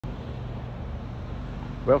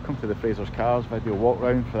Welcome to the Frasers Cars video walk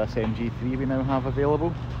round for this MG3 we now have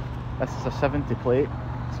available. This is a 70 plate,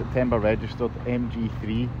 September registered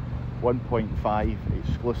MG3 1.5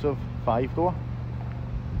 exclusive 5-door.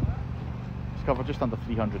 It's covered just under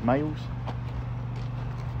 300 miles.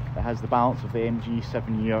 It has the balance of the MG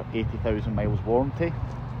 7-year 80,000 miles warranty,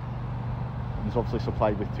 and is obviously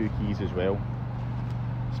supplied with 2 keys as well.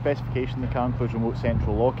 Specification of the car includes remote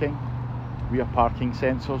central locking, rear parking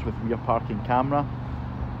sensors with rear parking camera,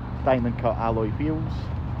 diamond cut alloy wheels,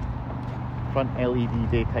 front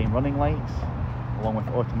LED daytime running lights along with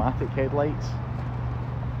automatic headlights.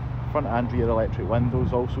 Front and rear electric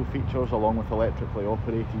windows also features, along with electrically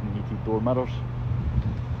operated and heated door mirrors.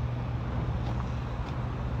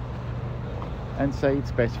 Inside,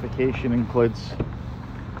 specification includes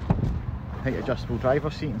height adjustable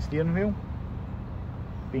driver's seat and steering wheel.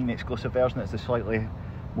 Being the exclusive version, it's the slightly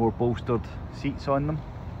more bolstered seats on them,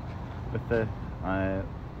 with the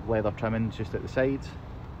leather trimmings just at the sides.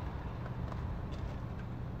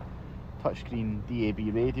 Touchscreen DAB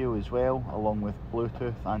radio as well, along with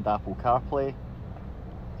Bluetooth and Apple CarPlay.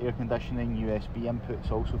 Air conditioning, USB inputs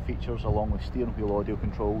also features, along with steering wheel audio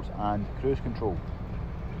controls and cruise control.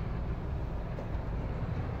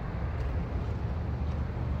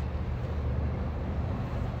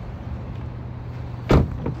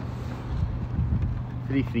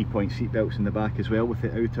 Three 3-point seat belts in the back as well, with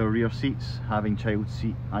the outer rear seats having child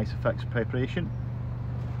seat ISOFIX preparation.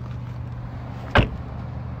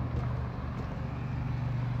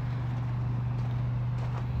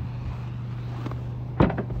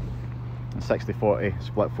 60/40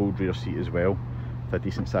 split fold rear seat as well, with a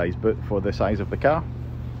decent sized boot for the size of the car.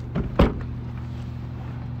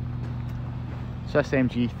 So this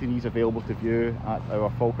MG3 is available to view at our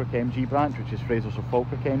Falkirk MG branch, which is Frasers of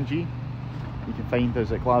Falkirk MG. You can find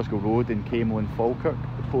us at Glasgow Road in Camelon, Falkirk.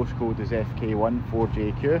 The postcode is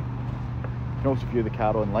FK14JQ. You can also view the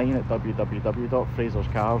car online at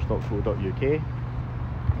www.fraserscars.co.uk,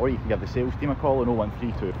 or you can give the sales team a call on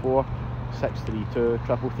 01324 632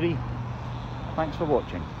 333. Thanks for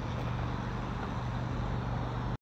watching.